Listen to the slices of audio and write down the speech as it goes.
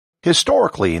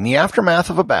Historically, in the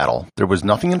aftermath of a battle, there was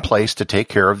nothing in place to take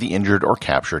care of the injured or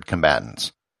captured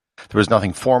combatants. There was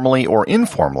nothing formally or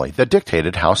informally that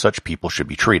dictated how such people should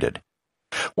be treated.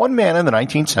 One man in the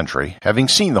 19th century, having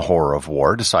seen the horror of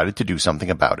war, decided to do something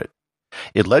about it.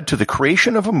 It led to the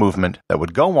creation of a movement that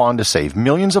would go on to save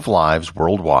millions of lives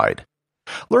worldwide.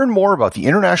 Learn more about the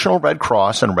International Red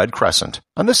Cross and Red Crescent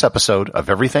on this episode of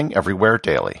Everything Everywhere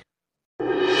Daily.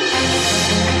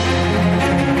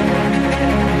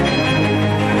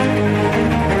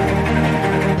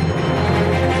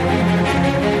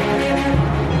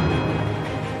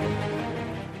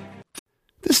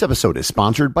 This episode is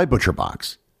sponsored by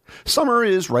ButcherBox. Summer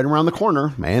is right around the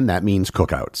corner, and that means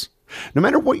cookouts. No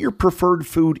matter what your preferred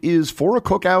food is for a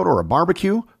cookout or a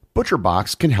barbecue,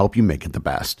 ButcherBox can help you make it the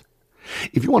best.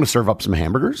 If you want to serve up some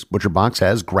hamburgers, ButcherBox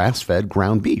has grass-fed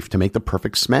ground beef to make the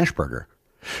perfect smash burger.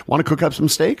 Want to cook up some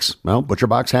steaks? Well,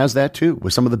 ButcherBox has that too,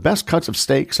 with some of the best cuts of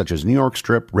steak such as New York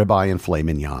strip, ribeye, and filet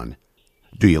mignon.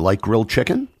 Do you like grilled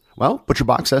chicken? Well,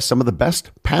 ButcherBox has some of the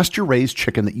best pasture-raised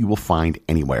chicken that you will find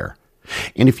anywhere.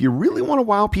 And if you really want to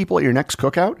wow people at your next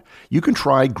cookout, you can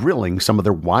try grilling some of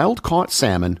their wild-caught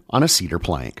salmon on a cedar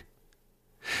plank.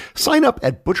 Sign up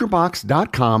at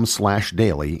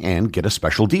butcherbox.com/daily and get a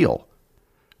special deal.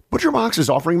 ButcherBox is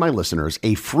offering my listeners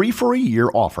a free-for-a-year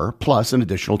offer plus an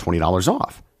additional $20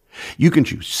 off. You can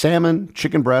choose salmon,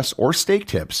 chicken breasts, or steak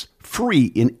tips free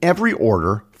in every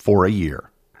order for a year.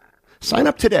 Sign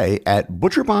up today at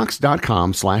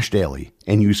butcherbox.com/daily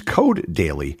and use code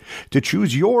DAILY to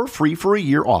choose your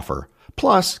free-for-a-year offer,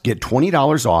 plus get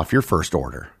 $20 off your first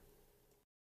order.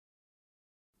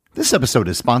 This episode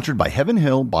is sponsored by Heaven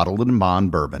Hill Bottled and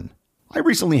Bond Bourbon. I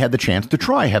recently had the chance to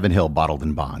try Heaven Hill Bottled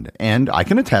and Bond, and I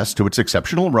can attest to its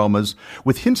exceptional aromas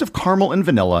with hints of caramel and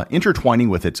vanilla intertwining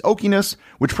with its oakiness,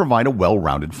 which provide a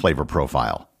well-rounded flavor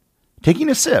profile. Taking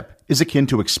a sip is akin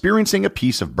to experiencing a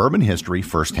piece of bourbon history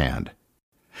firsthand.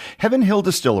 Heaven Hill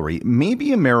Distillery may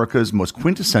be America's most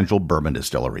quintessential bourbon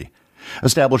distillery.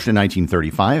 Established in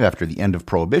 1935 after the end of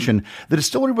Prohibition, the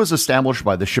distillery was established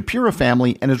by the Shapira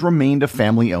family and has remained a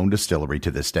family-owned distillery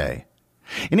to this day.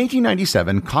 In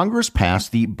 1897, Congress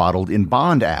passed the Bottled in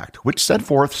Bond Act, which set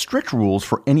forth strict rules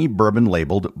for any bourbon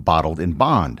labeled Bottled in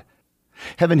Bond.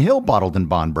 Heaven Hill Bottled and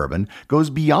Bond Bourbon goes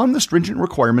beyond the stringent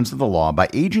requirements of the law by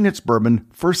aging its bourbon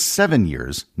for 7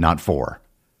 years, not 4.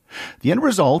 The end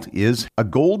result is a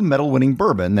gold medal-winning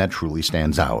bourbon that truly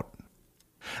stands out.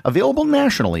 Available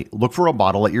nationally, look for a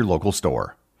bottle at your local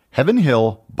store. Heaven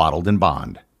Hill Bottled and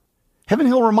Bond. Heaven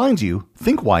Hill reminds you,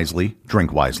 think wisely,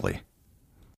 drink wisely.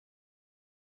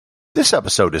 This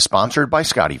episode is sponsored by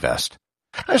SCOTTeVEST.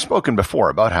 I've spoken before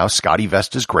about how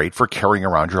SCOTTeVEST is great for carrying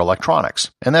around your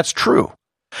electronics, and that's true.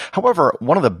 However,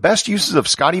 one of the best uses of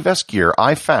SCOTTeVEST gear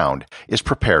I've found is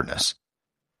preparedness.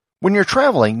 When you're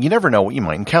traveling, you never know what you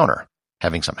might encounter.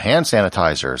 Having some hand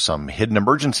sanitizer, some hidden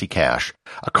emergency cache,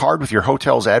 a card with your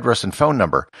hotel's address and phone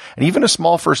number, and even a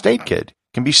small first aid kit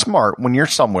can be smart when you're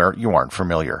somewhere you aren't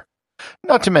familiar.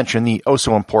 Not to mention the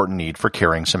oh-so-important need for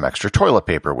carrying some extra toilet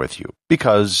paper with you,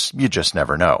 because you just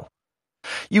never know.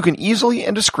 You can easily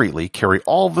and discreetly carry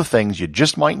all of the things you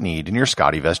just might need in your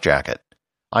SCOTTeVEST jacket.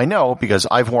 I know because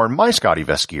I've worn my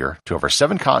SCOTTeVEST gear to over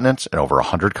 7 continents and over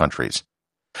 100 countries.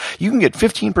 You can get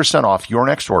 15% off your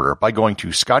next order by going to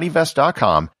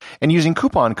SCOTTeVEST.com and using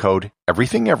coupon code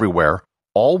EVERYTHINGEVERYWHERE,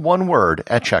 all one word,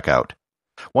 at checkout.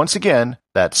 Once again,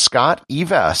 that's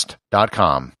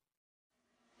SCOTTeVEST.com.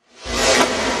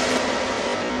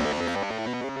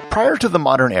 Prior to the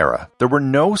modern era, there were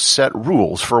no set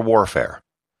rules for warfare.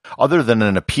 Other than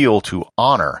an appeal to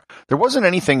honor, there wasn't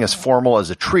anything as formal as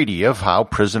a treaty of how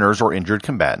prisoners or injured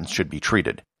combatants should be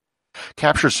treated.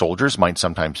 Captured soldiers might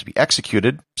sometimes be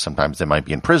executed, sometimes they might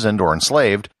be imprisoned or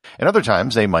enslaved, and other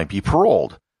times they might be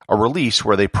paroled, a release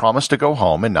where they promise to go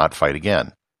home and not fight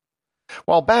again.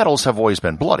 While battles have always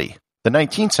been bloody, the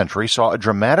 19th century saw a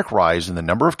dramatic rise in the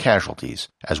number of casualties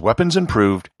as weapons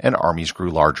improved and armies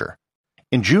grew larger.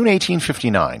 In June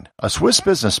 1859, a Swiss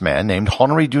businessman named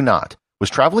Henri Dunant was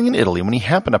traveling in Italy when he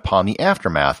happened upon the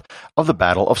aftermath of the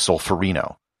Battle of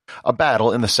Solferino, a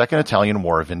battle in the Second Italian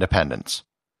War of Independence.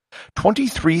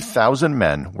 23,000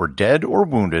 men were dead or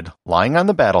wounded lying on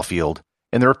the battlefield,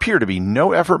 and there appeared to be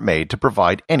no effort made to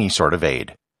provide any sort of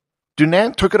aid.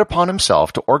 Dunant took it upon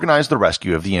himself to organize the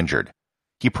rescue of the injured.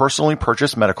 He personally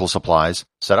purchased medical supplies,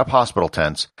 set up hospital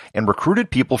tents, and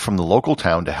recruited people from the local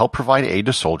town to help provide aid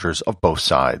to soldiers of both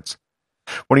sides.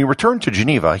 When he returned to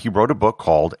Geneva, he wrote a book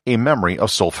called A Memory of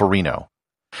Solferino.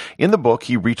 In the book,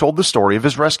 he retold the story of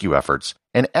his rescue efforts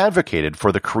and advocated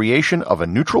for the creation of a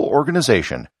neutral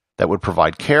organization that would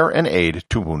provide care and aid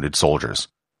to wounded soldiers.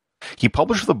 He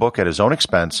published the book at his own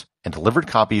expense and delivered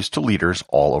copies to leaders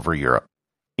all over Europe.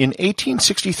 In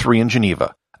 1863 in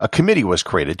Geneva, a committee was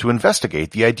created to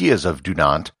investigate the ideas of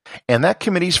Dunant, and that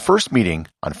committee's first meeting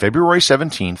on February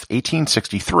 17,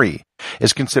 1863,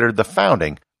 is considered the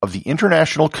founding of the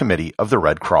International Committee of the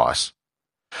Red Cross.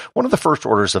 One of the first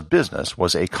orders of business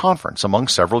was a conference among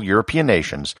several European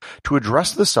nations to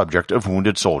address the subject of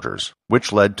wounded soldiers,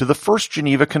 which led to the First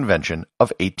Geneva Convention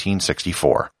of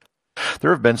 1864.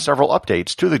 There have been several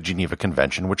updates to the Geneva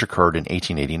Convention which occurred in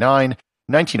 1889,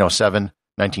 1907,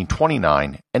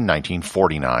 1929, and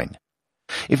 1949.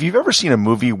 If you've ever seen a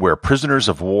movie where prisoners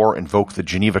of war invoke the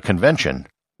Geneva Convention,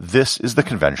 this is the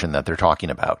convention that they're talking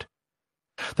about.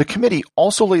 The committee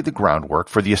also laid the groundwork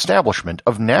for the establishment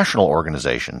of national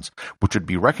organizations, which would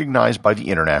be recognized by the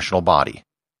international body.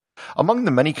 Among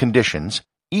the many conditions,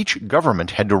 each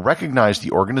government had to recognize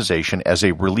the organization as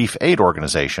a relief aid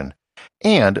organization,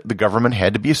 and the government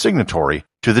had to be a signatory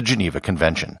to the Geneva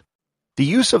Convention. The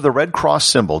use of the Red Cross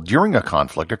symbol during a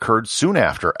conflict occurred soon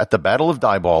after at the Battle of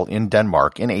Diebol in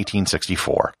Denmark in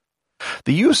 1864.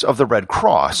 The use of the Red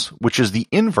Cross, which is the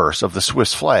inverse of the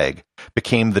Swiss flag,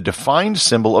 became the defined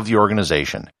symbol of the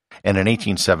organization, and in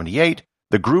 1878,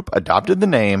 the group adopted the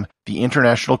name the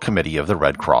International Committee of the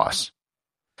Red Cross.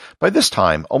 By this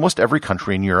time, almost every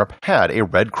country in Europe had a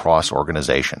Red Cross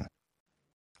organization.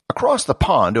 Across the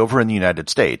pond over in the United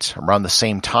States, around the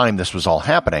same time this was all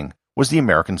happening, was the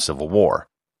American Civil War.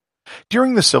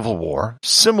 During the Civil War,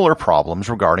 similar problems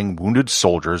regarding wounded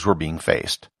soldiers were being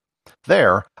faced.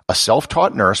 There, a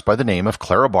self-taught nurse by the name of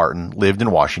Clara Barton lived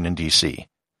in Washington, D.C.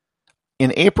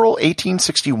 In April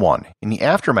 1861, in the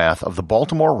aftermath of the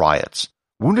Baltimore riots,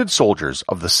 wounded soldiers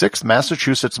of the 6th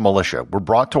Massachusetts Militia were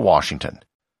brought to Washington.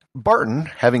 Barton,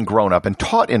 having grown up and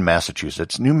taught in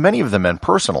Massachusetts, knew many of the men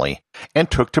personally and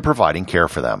took to providing care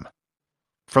for them.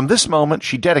 From this moment,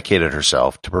 she dedicated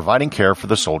herself to providing care for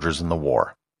the soldiers in the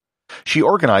war. She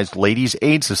organized ladies'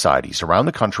 aid societies around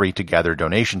the country to gather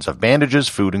donations of bandages,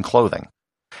 food, and clothing.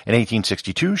 In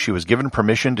 1862, she was given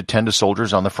permission to tend to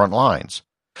soldiers on the front lines.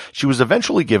 She was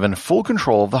eventually given full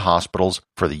control of the hospitals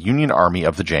for the Union Army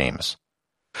of the James.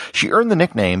 She earned the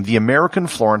nickname the American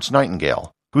Florence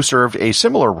Nightingale, who served a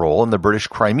similar role in the British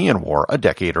Crimean War a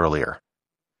decade earlier.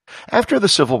 After the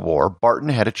Civil War, Barton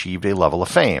had achieved a level of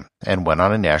fame and went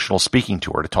on a national speaking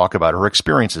tour to talk about her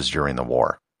experiences during the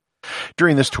war.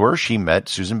 During this tour, she met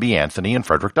Susan B. Anthony and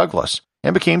Frederick Douglass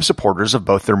and became supporters of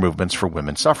both their movements for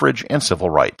women's suffrage and civil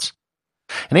rights.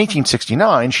 In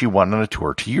 1869, she went on a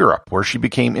tour to Europe, where she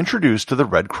became introduced to the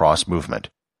Red Cross movement.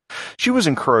 She was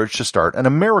encouraged to start an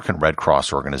American Red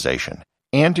Cross organization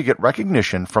and to get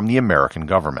recognition from the American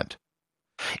government.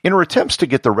 In her attempts to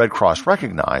get the Red Cross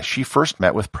recognized, she first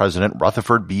met with President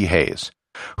Rutherford B. Hayes,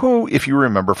 who, if you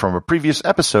remember from a previous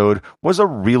episode, was a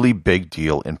really big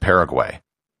deal in Paraguay.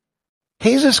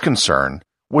 Hayes's concern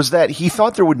was that he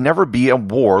thought there would never be a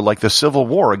war like the Civil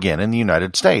War again in the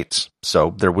United States,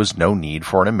 so there was no need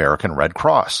for an American Red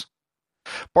Cross.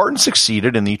 Barton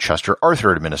succeeded in the Chester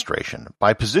Arthur administration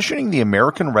by positioning the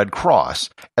American Red Cross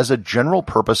as a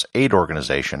general-purpose aid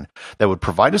organization that would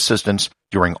provide assistance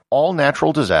during all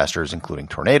natural disasters including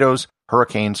tornadoes,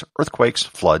 hurricanes, earthquakes,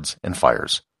 floods, and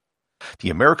fires.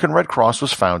 The American Red Cross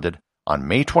was founded on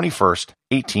May 21,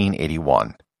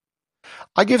 1881.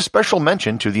 I give special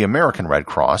mention to the American Red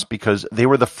Cross because they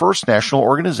were the first national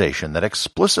organization that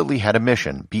explicitly had a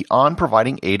mission beyond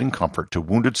providing aid and comfort to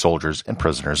wounded soldiers and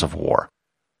prisoners of war.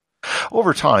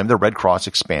 Over time, the Red Cross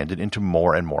expanded into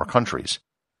more and more countries.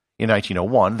 In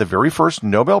 1901, the very first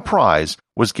Nobel Prize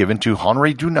was given to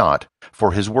Henri Dunant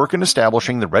for his work in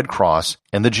establishing the Red Cross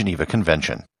and the Geneva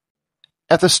Convention.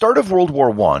 At the start of World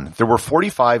War I, there were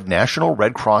 45 national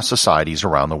Red Cross societies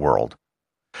around the world.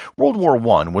 World War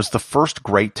I was the first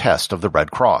great test of the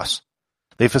Red Cross.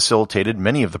 They facilitated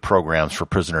many of the programs for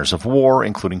prisoners of war,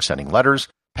 including sending letters,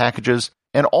 packages,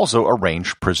 and also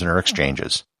arranged prisoner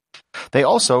exchanges. They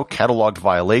also cataloged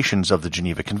violations of the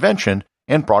Geneva Convention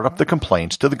and brought up the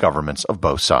complaints to the governments of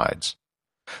both sides.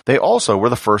 They also were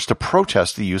the first to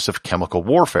protest the use of chemical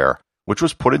warfare, which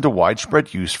was put into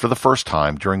widespread use for the first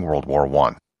time during World War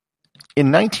I.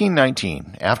 In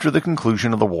 1919, after the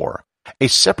conclusion of the war, a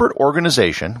separate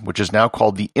organization, which is now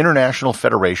called the International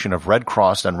Federation of Red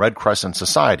Cross and Red Crescent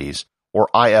Societies, or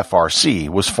IFRC,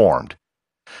 was formed.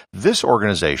 This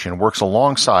organization works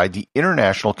alongside the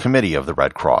International Committee of the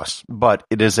Red Cross, but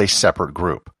it is a separate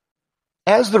group.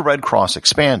 As the Red Cross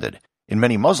expanded, in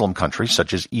many Muslim countries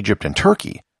such as Egypt and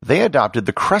Turkey, they adopted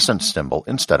the crescent symbol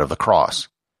instead of the cross.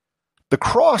 The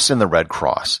cross in the Red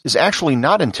Cross is actually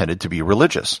not intended to be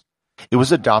religious. It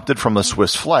was adopted from the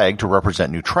Swiss flag to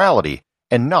represent neutrality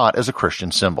and not as a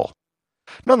Christian symbol.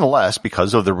 Nonetheless,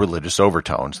 because of the religious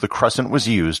overtones, the crescent was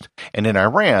used, and in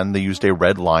Iran they used a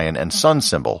red lion and sun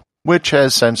symbol, which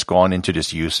has since gone into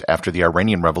disuse after the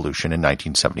Iranian Revolution in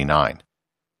 1979.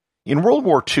 In World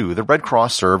War II, the Red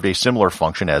Cross served a similar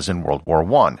function as in World War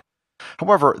I.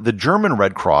 However, the German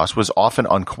Red Cross was often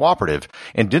uncooperative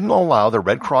and didn't allow the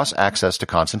Red Cross access to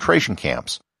concentration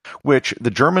camps, which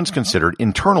the Germans considered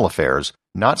internal affairs,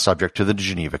 not subject to the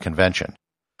Geneva Convention.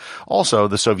 Also,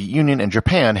 the Soviet Union and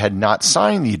Japan had not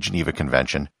signed the Geneva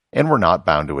Convention and were not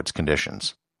bound to its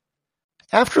conditions.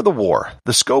 After the war,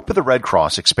 the scope of the Red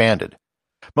Cross expanded.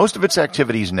 Most of its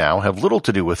activities now have little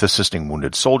to do with assisting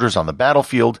wounded soldiers on the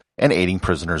battlefield and aiding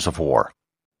prisoners of war.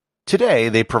 Today,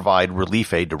 they provide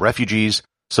relief aid to refugees,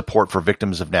 support for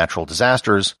victims of natural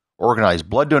disasters, organize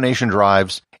blood donation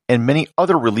drives, and many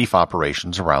other relief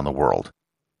operations around the world.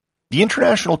 The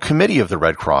International Committee of the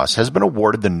Red Cross has been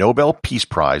awarded the Nobel Peace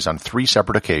Prize on 3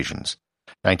 separate occasions: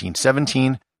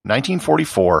 1917,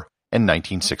 1944, and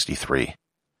 1963.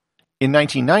 In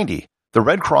 1990, the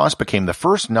Red Cross became the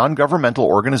first non-governmental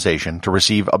organization to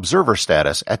receive observer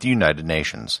status at the United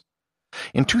Nations.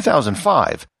 In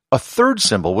 2005, a third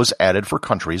symbol was added for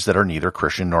countries that are neither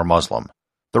Christian nor Muslim: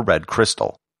 the red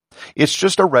crystal. It's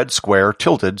just a red square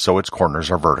tilted so its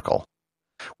corners are vertical.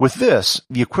 With this,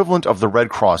 the equivalent of the Red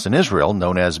Cross in Israel,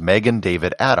 known as Magen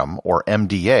David Adom, or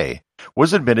MDA,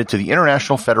 was admitted to the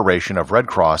International Federation of Red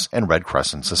Cross and Red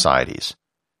Crescent Societies.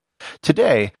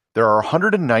 Today, there are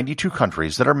 192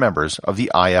 countries that are members of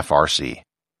the IFRC.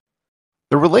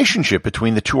 The relationship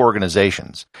between the two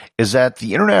organizations is that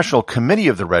the International Committee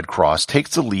of the Red Cross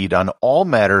takes the lead on all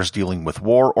matters dealing with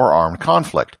war or armed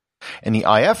conflict, and the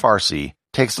IFRC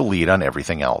takes the lead on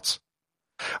everything else.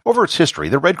 Over its history,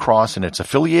 the Red Cross and its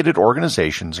affiliated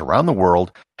organizations around the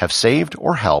world have saved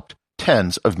or helped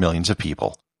tens of millions of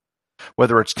people.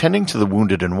 Whether it's tending to the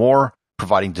wounded in war,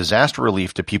 providing disaster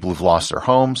relief to people who've lost their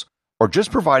homes, or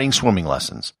just providing swimming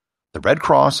lessons, the Red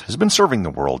Cross has been serving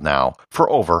the world now for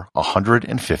over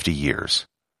 150 years.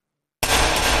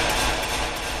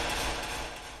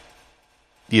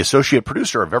 The associate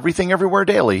producer of Everything Everywhere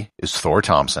Daily is Thor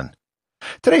Thompson.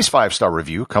 Today's 5-star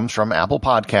review comes from Apple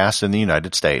Podcasts in the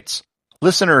United States.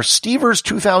 Listener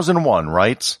Stevers2001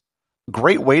 writes,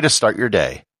 "Great way to start your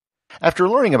day. After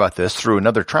learning about this through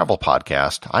another travel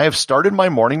podcast, I have started my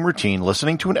morning routine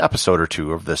listening to an episode or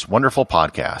two of this wonderful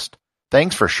podcast.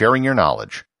 Thanks for sharing your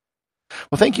knowledge."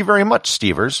 Well, thank you very much,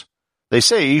 Stevers. They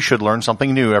say you should learn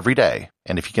something new every day,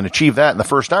 and if you can achieve that in the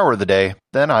first hour of the day,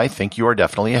 then I think you are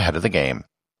definitely ahead of the game.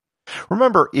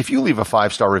 Remember, if you leave a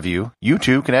 5-star review, you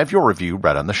too can have your review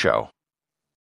read on the show.